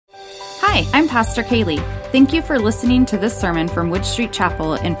Hi, I'm Pastor Kaylee. Thank you for listening to this sermon from Wood Street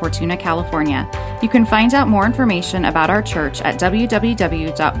Chapel in Fortuna, California. You can find out more information about our church at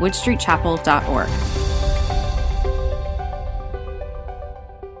www.woodstreetchapel.org.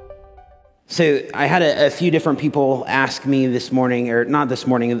 So I had a few different people ask me this morning, or not this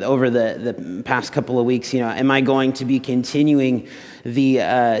morning, over the past couple of weeks, am I going to be continuing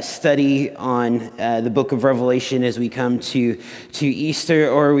the study on the book of Revelation as we come to Easter,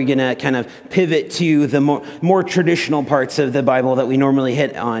 or are we going to kind of pivot to the more traditional parts of the Bible that we normally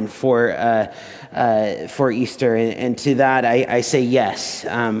hit on for Easter? And to that, I say yes.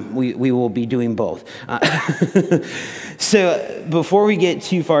 We will be doing both. So before we get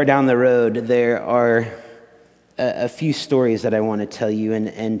too far down the road, there are a few stories that I want to tell you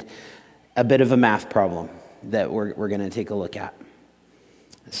and a bit of a math problem that we're going to take a look at.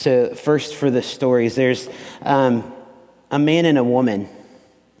 So first for the stories, there's a man and a woman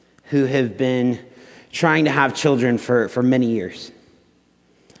who have been trying to have children for many years.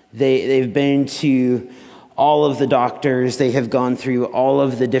 They've been to all of the doctors. They have gone through all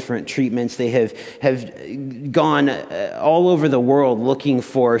of the different treatments. They have gone all over the world looking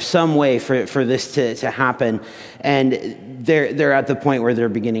for some way for this to happen. And they're at the point where they're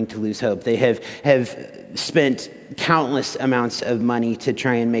beginning to lose hope. They have spent countless amounts of money to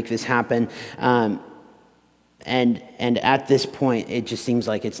try and make this happen. And at this point, it just seems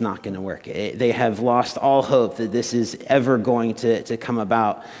like it's not going to work. They have lost all hope that this is ever going to come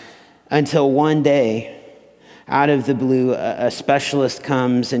about, until one day, out of the blue, a specialist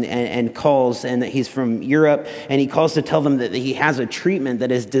comes and calls, and he's from Europe, and he calls to tell them that he has a treatment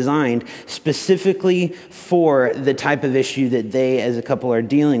that is designed specifically for the type of issue that they as a couple are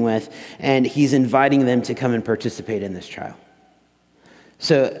dealing with, and he's inviting them to come and participate in this trial.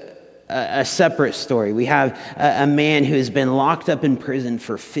 So a separate story. We have a man who has been locked up in prison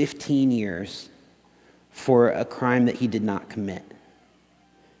for 15 years for a crime that he did not commit.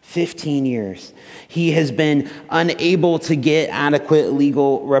 15 years. He has been unable to get adequate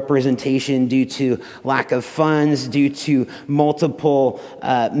legal representation due to lack of funds, due to multiple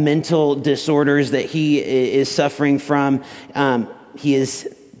mental disorders that he is suffering from. He has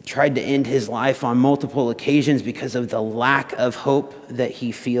tried to end his life on multiple occasions because of the lack of hope that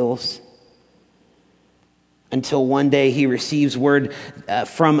he feels. Until one day he receives word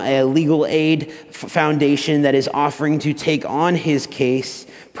from a legal aid foundation that is offering to take on his case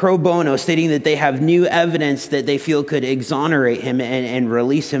pro bono, stating that they have new evidence that they feel could exonerate him and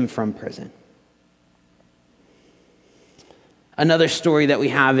release him from prison. Another story that we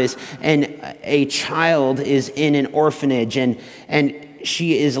have is a child is in an orphanage, and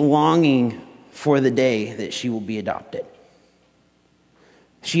she is longing for the day that she will be adopted.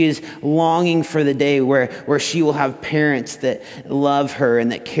 She is longing for the day where she will have parents that love her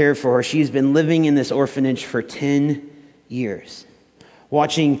and that care for her. She's been living in this orphanage for 10 years,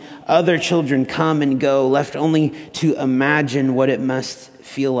 watching other children come and go, left only to imagine what it must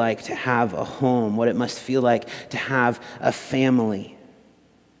feel like to have a home, what it must feel like to have a family.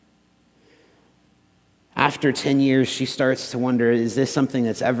 After 10 years, she starts to wonder, is this something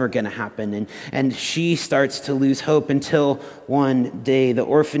that's ever going to happen? And she starts to lose hope until one day the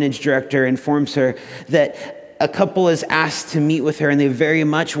orphanage director informs her that a couple is asked to meet with her, and they very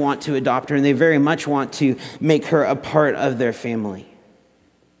much want to adopt her, and they very much want to make her a part of their family.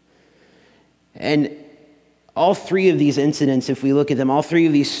 And all three of these incidents, if we look at them, all three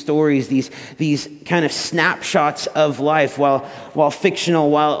of these stories, these kind of snapshots of life, while fictional,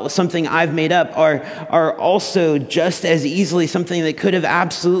 while something I've made up, are also just as easily something that could have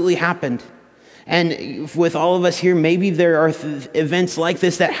absolutely happened. And with all of us here, maybe there are events like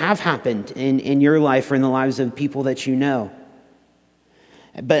this that have happened in your life or in the lives of people that you know.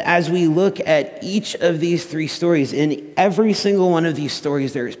 But as we look at each of these three stories, in every single one of these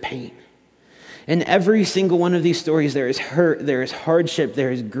stories, there is pain. In every single one of these stories, there is hurt, there is hardship,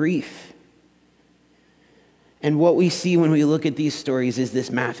 there is grief. And what we see when we look at these stories is this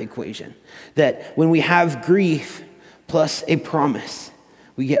math equation, that when we have grief plus a promise,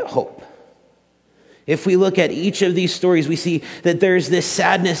 we get hope. If we look at each of these stories, we see that there's this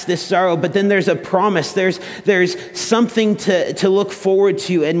sadness, this sorrow, but then there's a promise. There's something to look forward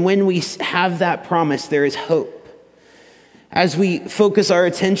to. And when we have that promise, there is hope. As we focus our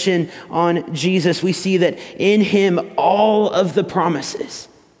attention on Jesus, we see that in him, all of the promises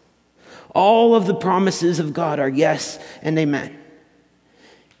of God are yes and amen.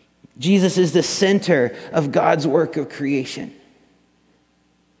 Jesus is the center of God's work of creation.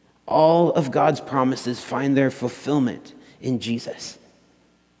 All of God's promises find their fulfillment in Jesus.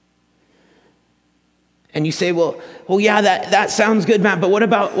 And you say, well, yeah, that sounds good, Matt, but what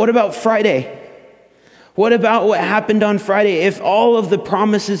about Friday? What about what happened on Friday? If all of the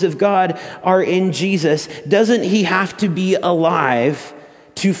promises of God are in Jesus, doesn't he have to be alive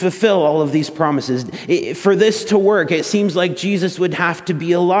to fulfill all of these promises? For this to work, it seems like Jesus would have to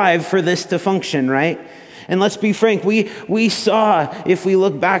be alive for this to function, right? And let's be frank, we saw, if we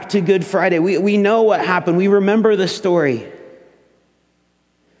look back to Good Friday, we know what happened. We remember the story.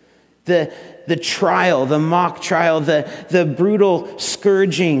 The trial, the mock trial, the brutal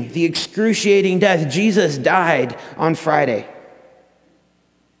scourging, the excruciating death. Jesus died on Friday.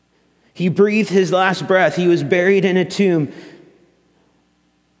 He breathed his last breath. He was buried in a tomb.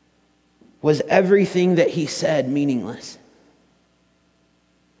 Was everything that he said meaningless?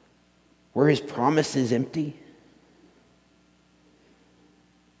 Were his promises empty?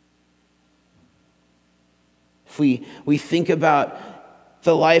 If we think about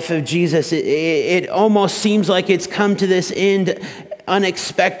the life of Jesus, it almost seems like it's come to this end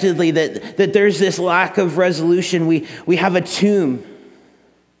unexpectedly, that there's this lack of resolution. We have a tomb.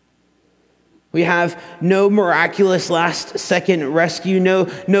 We have no miraculous last-second rescue,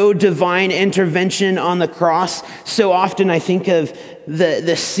 no divine intervention on the cross. So often I think of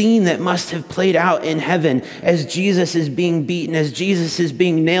the scene that must have played out in heaven as Jesus is being beaten, as Jesus is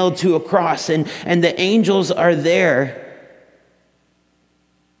being nailed to a cross, and the angels are there.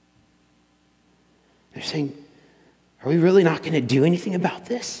 They're saying, are we really not going to do anything about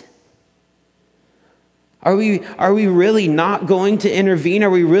this? Are we really not going to intervene? Are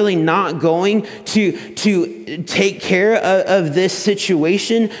we really not going to take care of this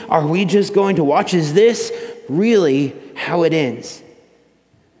situation? Are we just going to watch? Is this really how it ends?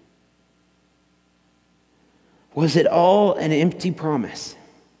 Was it all an empty promise?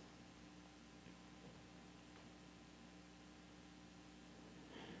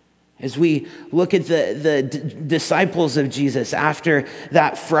 As we look at the disciples of Jesus after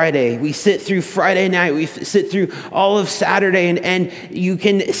that Friday, we sit through Friday night, we sit through all of Saturday, and you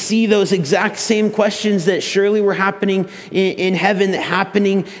can see those exact same questions that surely were happening in heaven,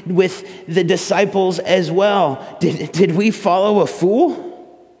 happening with the disciples as well. Did we follow a fool?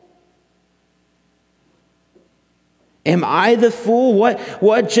 Am I the fool?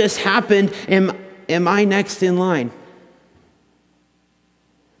 What just happened? Am I next in line?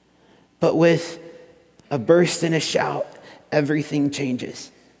 But with a burst and a shout, everything changes.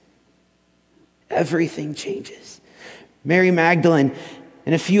 Everything changes. Mary Magdalene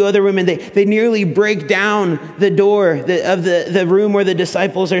and a few other women, they nearly break down the door of the room where the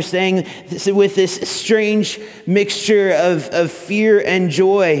disciples are staying with this strange mixture of fear and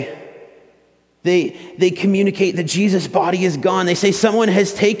joy. They communicate that Jesus' body is gone. They say someone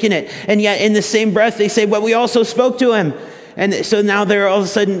has taken it. And yet in the same breath, they say, well, we also spoke to him. And so now there all of a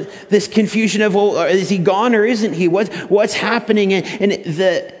sudden this confusion of, well, is he gone or isn't he? What's happening? And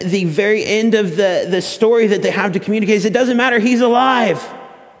the very end of the story that they have to communicate is, it doesn't matter, he's alive.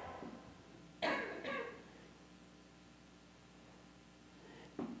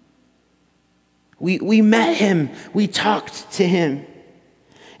 We met him. We talked to him.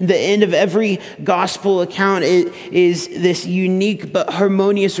 The end of every gospel account is this unique but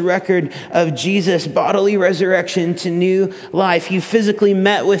harmonious record of Jesus' bodily resurrection to new life. He physically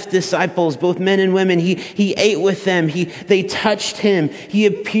met with disciples, both men and women. He ate with them. They touched him. He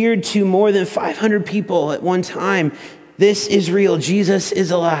appeared to more than 500 people at one time. This is real. Jesus is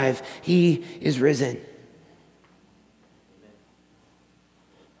alive. He is risen.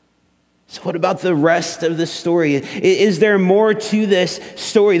 So what about the rest of the story? Is there more to this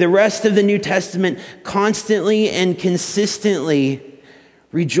story? The rest of the New Testament constantly and consistently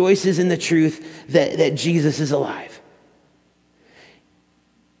rejoices in the truth that Jesus is alive.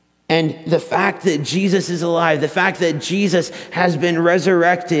 And the fact that Jesus is alive, the fact that Jesus has been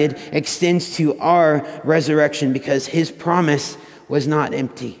resurrected, extends to our resurrection because his promise was not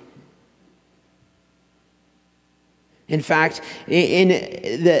empty. In fact, in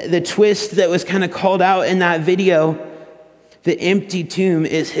the twist that was kind of called out in that video, the empty tomb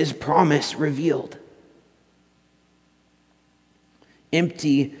is his promise revealed.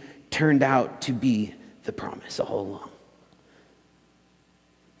 Empty turned out to be the promise all along.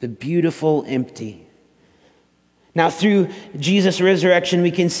 The beautiful empty. Now, through Jesus' resurrection,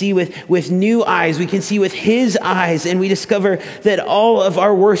 we can see with new eyes, we can see with his eyes, and we discover that all of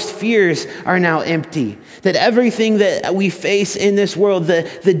our worst fears are now empty. That everything that we face in this world,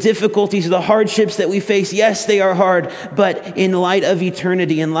 the difficulties, the hardships that we face, yes, they are hard, but in light of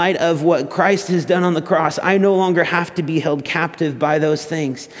eternity, in light of what Christ has done on the cross, I no longer have to be held captive by those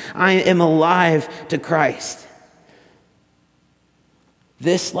things. I am alive to Christ.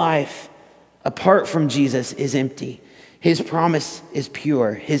 This life apart from Jesus is empty. His promise is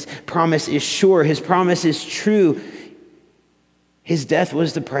pure. His promise is sure. His promise is true. His death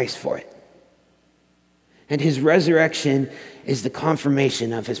was the price for it. And his resurrection is the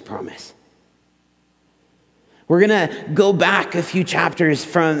confirmation of his promise. We're going to go back a few chapters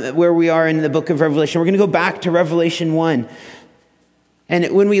from where we are in the book of Revelation. We're going to go back to Revelation 1.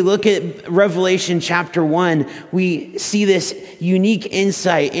 And when we look at Revelation chapter 1, we see this unique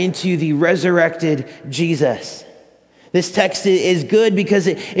insight into the resurrected Jesus. This text is good because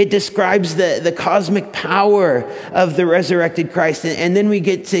it describes the cosmic power of the resurrected Christ. And then we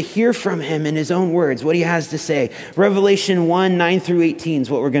get to hear from him in his own words, what he has to say. Revelation 1, 9 through 18 is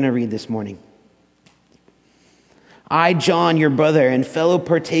what we're going to read this morning. I, John, your brother and fellow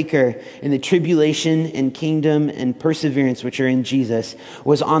partaker in the tribulation and kingdom and perseverance which are in Jesus,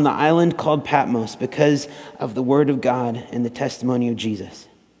 was on the island called Patmos because of the word of God and the testimony of Jesus.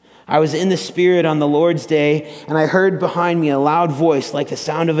 I was in the Spirit on the Lord's day, and I heard behind me a loud voice like the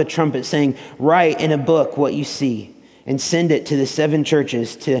sound of a trumpet saying, "Write in a book what you see, and send it to the 7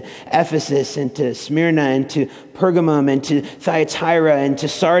 churches, to Ephesus, and to Smyrna, and to Pergamum, and to Thyatira, and to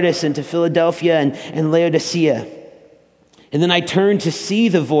Sardis, and to Philadelphia, and Laodicea." And then I turned to see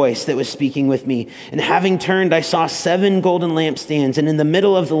the voice that was speaking with me. And having turned, I saw 7 golden lampstands. And in the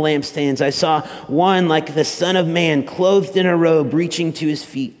middle of the lampstands, I saw one like the Son of Man, clothed in a robe reaching to his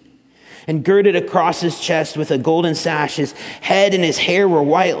feet, and girded across his chest with a golden sash. His head and his hair were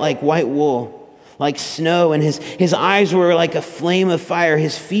white like white wool, like snow. And his eyes were like a flame of fire.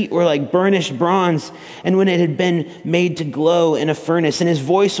 His feet were like burnished bronze, and when it had been made to glow in a furnace. And his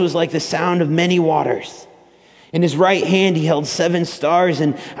voice was like the sound of many waters. In his right hand he held 7 stars,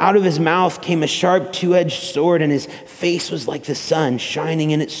 and out of his mouth came a sharp 2-edged sword, and his face was like the sun,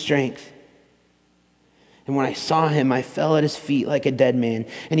 shining in its strength. And when I saw him, I fell at his feet like a dead man,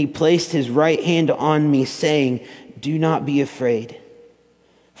 and he placed his right hand on me, saying, "Do not be afraid,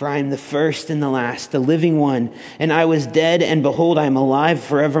 for I am the first and the last, the living one. And I was dead, and behold, I am alive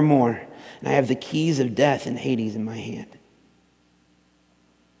forevermore, and I have the keys of death and Hades in my hand."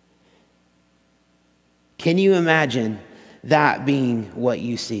 Can you imagine that being what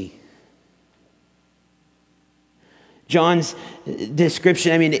you see? John's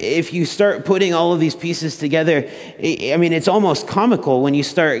description, if you start putting all of these pieces together, it's almost comical when you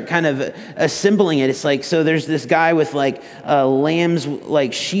start kind of assembling it. It's like, so there's this guy with like lamb's,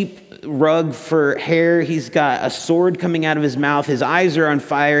 like sheep rug for hair. He's got a sword coming out of his mouth. His eyes are on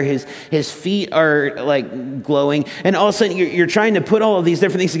fire. His feet are like glowing. And all of a sudden you're trying to put all of these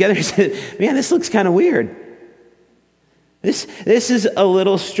different things together. You say, man, this looks kind of weird. This is a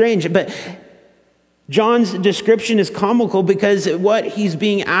little strange. But John's description is comical because what he's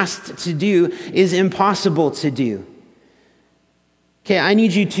being asked to do is impossible to do. Okay, I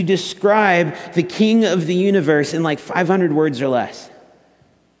need you to describe the King of the universe in like 500 words or less.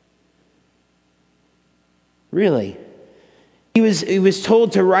 Really? He was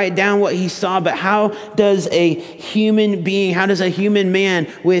told to write down what he saw, but how does a human being, how does a human man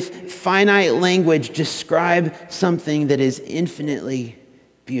with finite language describe something that is infinitely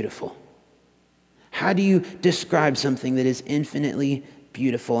beautiful? How do you describe something that is infinitely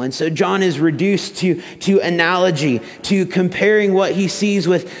beautiful? And so John is reduced to analogy, to comparing what he sees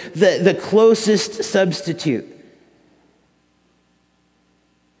with the closest substitute.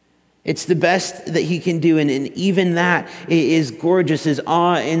 It's the best that he can do, and even that is gorgeous, is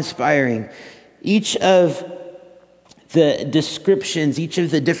awe-inspiring. Each of the descriptions, each of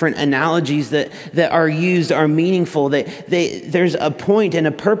the different analogies that are used are meaningful. There's a point and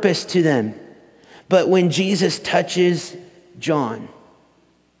a purpose to them. But when Jesus touches John,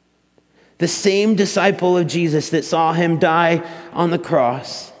 the same disciple of Jesus that saw him die on the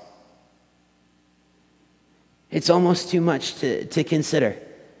cross, it's almost too much to consider.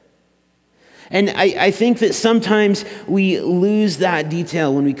 And I think that sometimes we lose that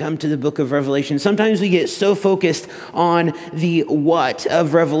detail when we come to the book of Revelation. Sometimes we get so focused on the what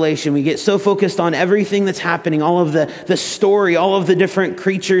of Revelation. We get so focused on everything that's happening, all of the story, all of the different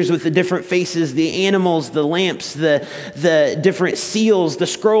creatures with the different faces, the animals, the lamps, the different seals, the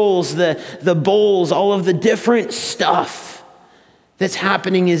scrolls, the bowls, all of the different stuff that's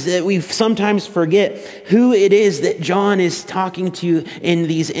happening, is that we sometimes forget who it is that John is talking to in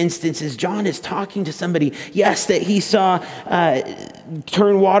these instances. John is talking to somebody, yes, that he saw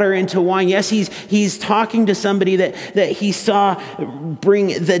turn water into wine. Yes, he's talking to somebody that he saw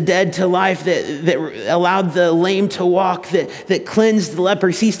bring the dead to life, that allowed the lame to walk, that cleansed the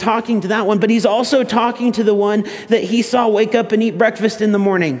lepers. He's talking to that one, but he's also talking to the one that he saw wake up and eat breakfast in the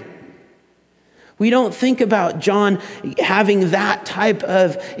morning. We don't think about John having that type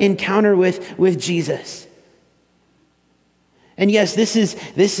of encounter with Jesus. And yes, this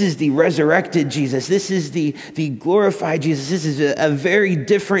is the resurrected Jesus. This is the glorified Jesus. This is a very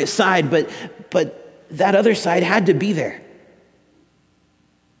different side, but that other side had to be there.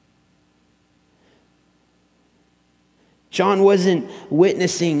 John wasn't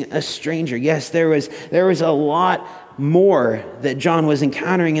witnessing a stranger. Yes, there was a lot more that John was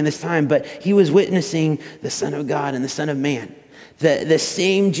encountering in this time, but he was witnessing the Son of God and the Son of Man, the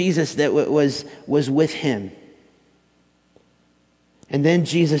same Jesus that was with him. And then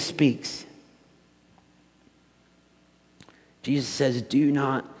Jesus speaks. Jesus says, "Do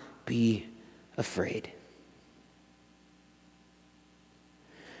not be afraid."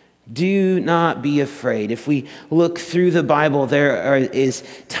 Do not be afraid. If we look through the Bible, there is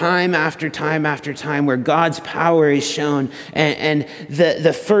time after time after time where God's power is shown. And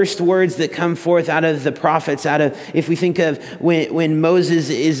the first words that come forth out of the prophets, if we think of when Moses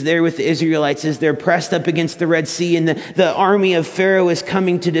is there with the Israelites, as they're pressed up against the Red Sea and the army of Pharaoh is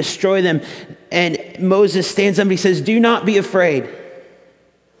coming to destroy them. And Moses stands up and he says, "Do not be afraid."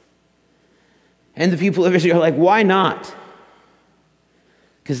 And the people of Israel are like, "Why not?"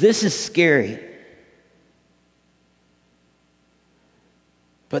 Because this is scary.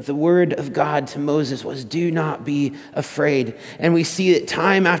 But the word of God to Moses was, "Do not be afraid." And we see it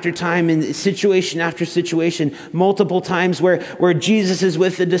time after time in situation after situation, multiple times where Jesus is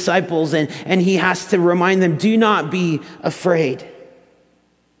with the disciples and he has to remind them, "Do not be afraid."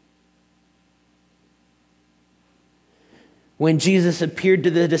 When Jesus appeared to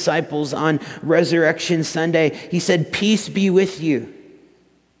the disciples on Resurrection Sunday, he said, "Peace be with you."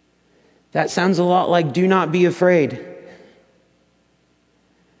 That sounds a lot like "do not be afraid."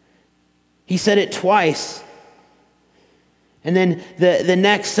 He said it twice. And then the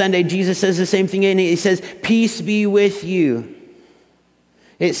next Sunday, Jesus says the same thing, and he says, "Peace be with you."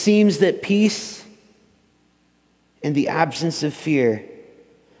 It seems that peace and the absence of fear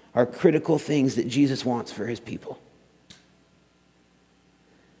are critical things that Jesus wants for his people.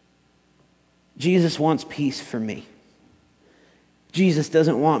 Jesus wants peace for me. Jesus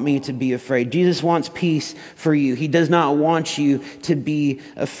doesn't want me to be afraid. Jesus wants peace for you. He does not want you to be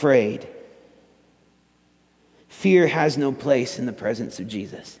afraid. Fear has no place in the presence of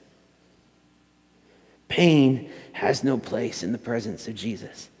Jesus. Pain has no place in the presence of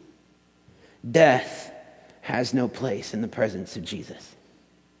Jesus. Death has no place in the presence of Jesus.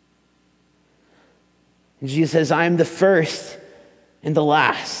 And Jesus says, "I am the first and the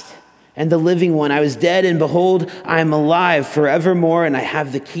last and the living one. I was dead, and behold, I am alive forevermore, and I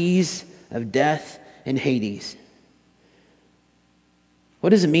have the keys of death and Hades." What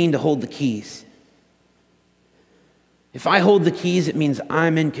does it mean to hold the keys? If I hold the keys, it means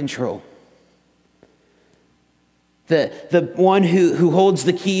I'm in control. The one who holds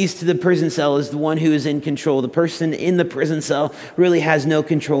the keys to the prison cell is the one who is in control. The person in the prison cell really has no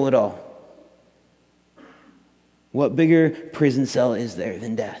control at all. What bigger prison cell is there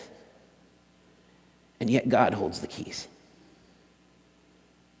than death? And yet God holds the keys.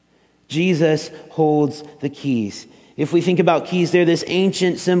 Jesus holds the keys. If we think about keys, they're this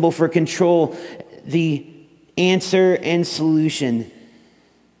ancient symbol for control, the answer and solution.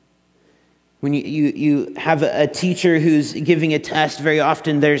 When you have a teacher who's giving a test, very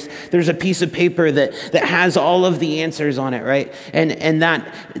often there's a piece of paper that has all of the answers on it, right? And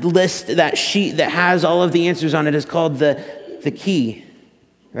that list, that sheet that has all of the answers on it is called the key,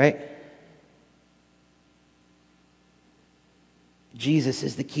 right? Jesus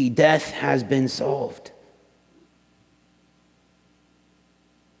is the key. Death has been solved.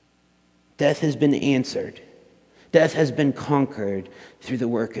 Death has been answered. Death has been conquered through the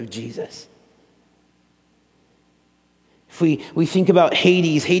work of Jesus. If we think about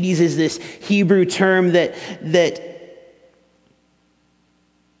Hades, Hades is this Hebrew term that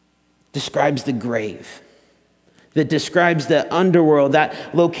describes the grave, that describes the underworld,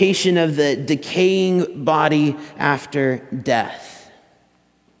 that location of the decaying body after death.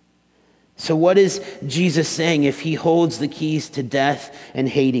 So what is Jesus saying if he holds the keys to death and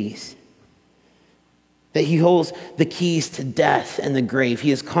Hades? That he holds the keys to death and the grave. He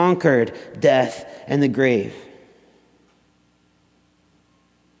has conquered death and the grave.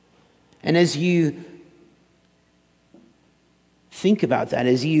 And as you think about that,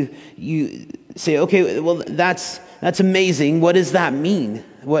 as you say, okay, well, that's amazing. What does that mean?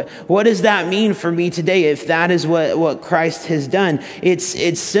 What does that mean for me today if that is what Christ has done?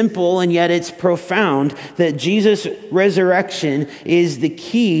 It's simple and yet it's profound that Jesus' resurrection is the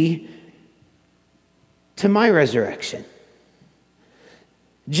key to my resurrection.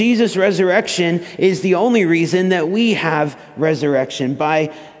 Jesus' resurrection is the only reason that we have resurrection.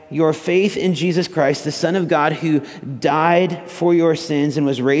 By your faith in Jesus Christ, the Son of God, who died for your sins and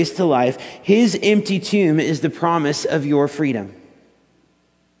was raised to life, his empty tomb is the promise of your freedom.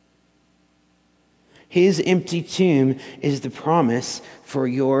 His empty tomb is the promise for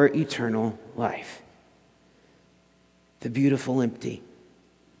your eternal life. The beautiful empty.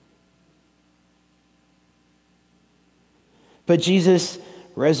 But Jesus'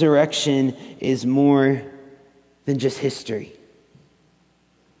 resurrection is more than just history.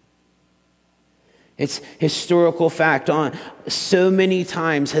 It's historical fact. On so many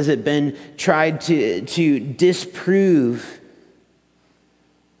times has it been tried to disprove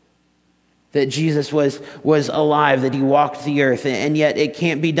that Jesus was alive, that he walked the earth, and yet it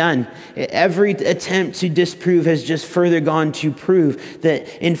can't be done. Every attempt to disprove has just further gone to prove that,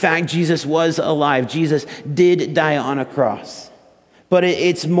 in fact, Jesus was alive. Jesus did die on a cross. But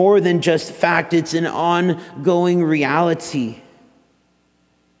it's more than just fact. It's an ongoing reality.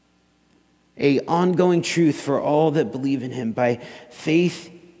 An ongoing truth for all that believe in him. By faith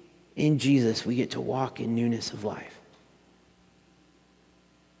in Jesus, we get to walk in newness of life.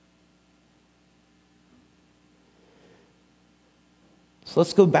 So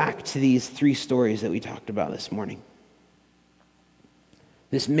let's go back to these three stories that we talked about this morning.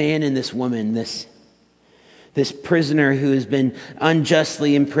 This man and this woman, this prisoner who has been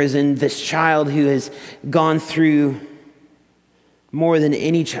unjustly imprisoned, this child who has gone through more than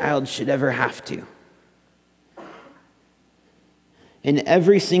any child should ever have to. In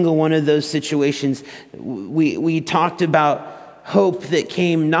every single one of those situations, we talked about hope that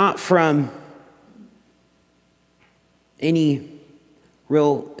came not from any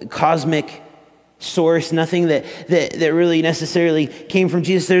real cosmic source, nothing that really necessarily came from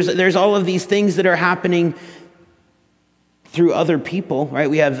Jesus. There's all of these things that are happening through other people, right?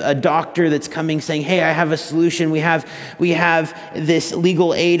 We have a doctor that's coming saying, hey, I have a solution. We have this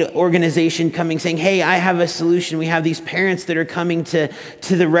legal aid organization coming saying, hey, I have a solution. We have these parents that are coming to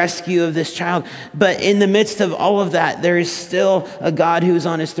the rescue of this child. But in the midst of all of that, there is still a God who is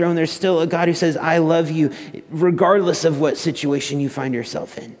on his throne. There's still a God who says, I love you, regardless of what situation you find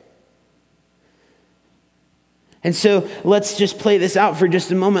yourself in. And so let's just play this out for just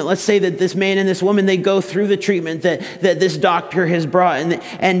a moment. Let's say that this man and this woman, they go through the treatment that this doctor has brought,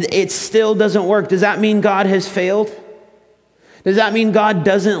 and it still doesn't work. Does that mean God has failed? Does that mean God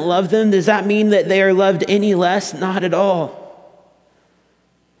doesn't love them? Does that mean that they are loved any less? Not at all.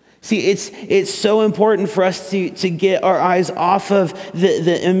 See, it's so important for us to get our eyes off of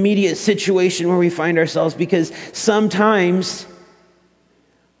the immediate situation where we find ourselves, because sometimes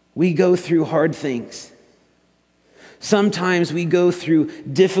we go through hard things. Sometimes we go through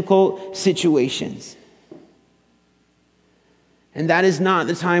difficult situations. And that is not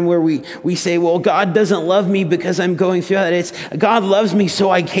the time where we say, well, God doesn't love me because I'm going through that. It's God loves me so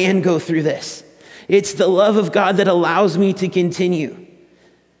I can go through this. It's the love of God that allows me to continue. And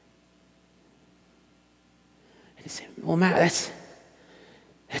you say, well, Matt,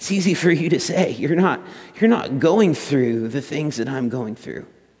 that's easy for you to say. You're not going through the things that I'm going through.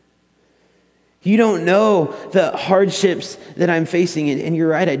 You don't know the hardships that I'm facing, and you're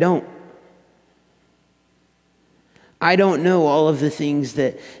right, I don't. I don't know all of the things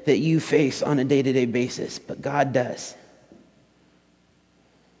that you face on a day-to-day basis, but God does.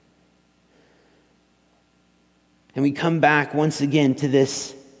 And we come back once again to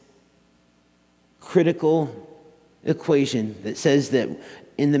this critical equation that says that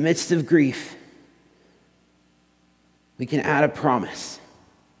in the midst of grief, we can add a promise.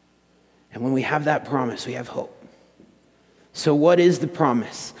 And when we have that promise, we have hope. So what is the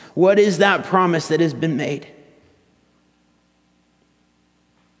promise? What is that promise that has been made?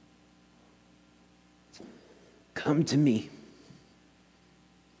 Come to me,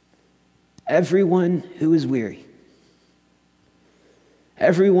 everyone who is weary,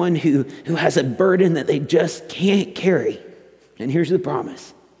 everyone who has a burden that they just can't carry. And here's the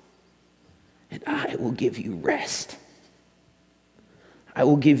promise. And I will give you rest. I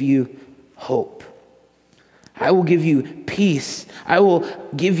will give you hope. I will give you peace. I will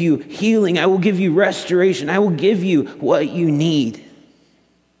give you healing. I will give you restoration. I will give you what you need.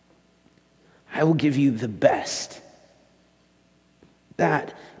 I will give you the best.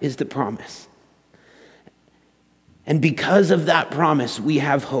 That is the promise. And because of that promise, we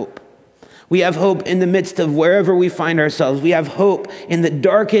have hope. We have hope in the midst of wherever we find ourselves. We have hope in the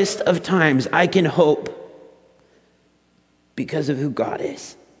darkest of times. I can hope because of who God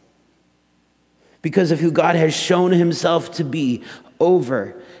is. Because of who God has shown himself to be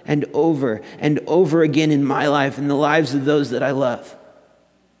over and over and over again in my life and the lives of those that I love.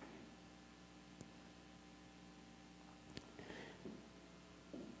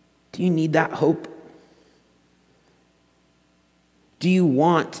 Do you need that hope? Do you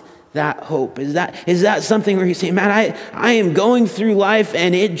want that hope? Is that something where you say, man, I am going through life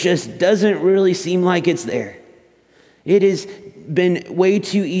and it just doesn't really seem like it's there. It has been way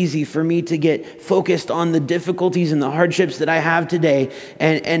too easy for me to get focused on the difficulties and the hardships that I have today,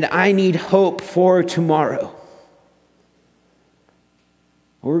 and I need hope for tomorrow.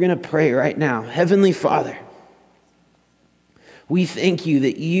 We're going to pray right now. Heavenly Father, we thank you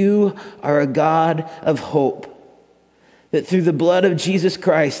that you are a God of hope. That through the blood of Jesus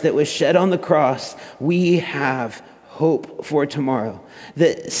Christ that was shed on the cross, we have hope for tomorrow.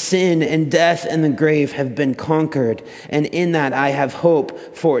 That sin and death and the grave have been conquered. And in that I have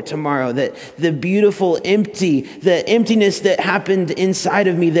hope for tomorrow. That the the emptiness that happened inside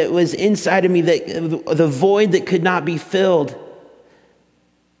of me, that was inside of me, that the void that could not be filled,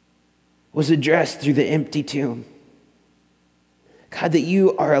 was addressed through the empty tomb. God, that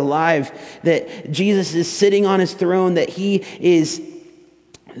you are alive, that Jesus is sitting on his throne, that he is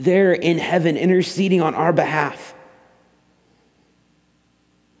there in heaven interceding on our behalf.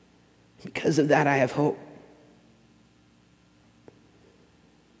 Because of that, I have hope.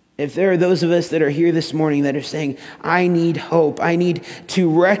 If there are those of us that are here this morning that are saying, I need hope, I need to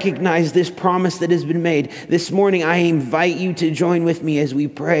recognize this promise that has been made, this morning I invite you to join with me as we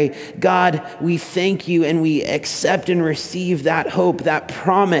pray. God, we thank you and we accept and receive that hope, that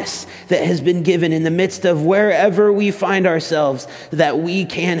promise that has been given in the midst of wherever we find ourselves, that we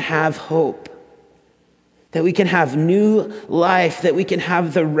can have hope, that we can have new life, that we can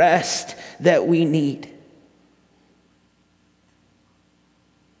have the rest that we need.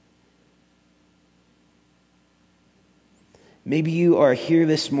 Maybe you are here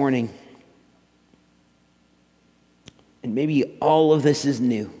this morning, and maybe all of this is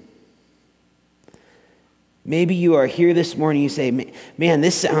new. Maybe you are here this morning, you say, man,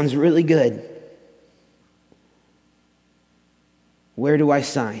 this sounds really good. Where do I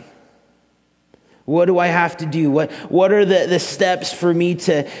sign? What do I have to do? What are the steps for me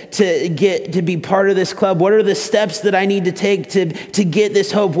to get to be part of this club? What are the steps that I need to take to get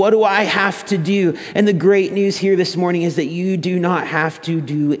this hope? What do I have to do? And the great news here this morning is that you do not have to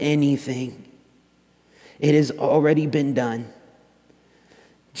do anything. It has already been done.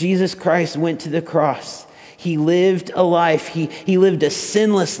 Jesus Christ went to the cross. He lived a life. He lived a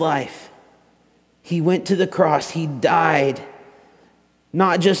sinless life. He went to the cross. He died.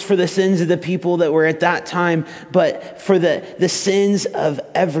 Not just for the sins of the people that were at that time, but for the sins of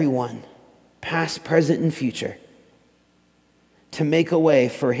everyone, past, present, and future, to make a way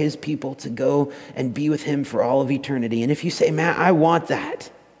for his people to go and be with him for all of eternity. And if you say, man, I want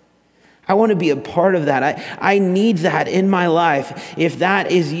that. I want to be a part of that. I need that in my life. If that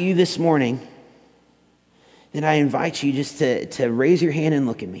is you this morning, then I invite you just to raise your hand and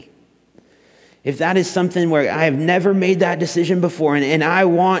look at me. If that is something where I have never made that decision before and I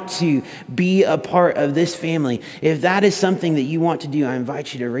want to be a part of this family, if that is something that you want to do, I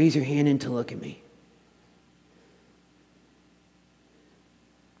invite you to raise your hand and to look at me.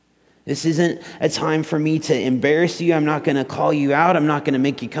 This isn't a time for me to embarrass you. I'm not going to call you out. I'm not going to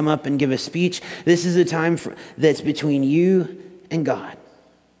make you come up and give a speech. This is a time that's between you and God.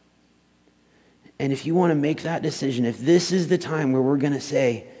 And if you want to make that decision, if this is the time where we're going to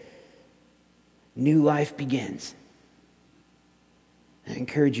say, new life begins, I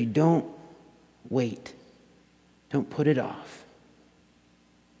encourage you, don't wait. Don't put it off.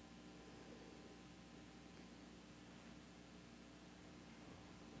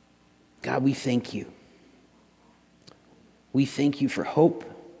 God, we thank you. We thank you for hope.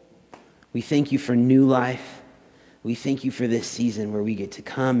 We thank you for new life. We thank you for this season where we get to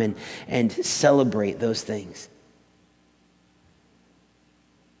come and celebrate those things.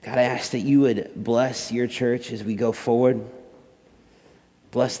 God, I ask that you would bless your church as we go forward.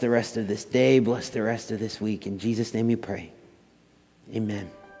 Bless the rest of this day. Bless the rest of this week. In Jesus' name we pray. Amen.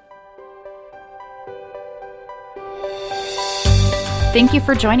 Thank you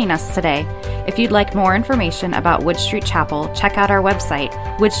for joining us today. If you'd like more information about Wood Street Chapel, check out our website,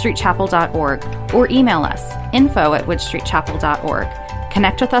 woodstreetchapel.org, or email us, info@woodstreetchapel.org.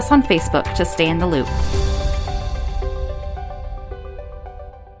 Connect with us on Facebook to stay in the loop.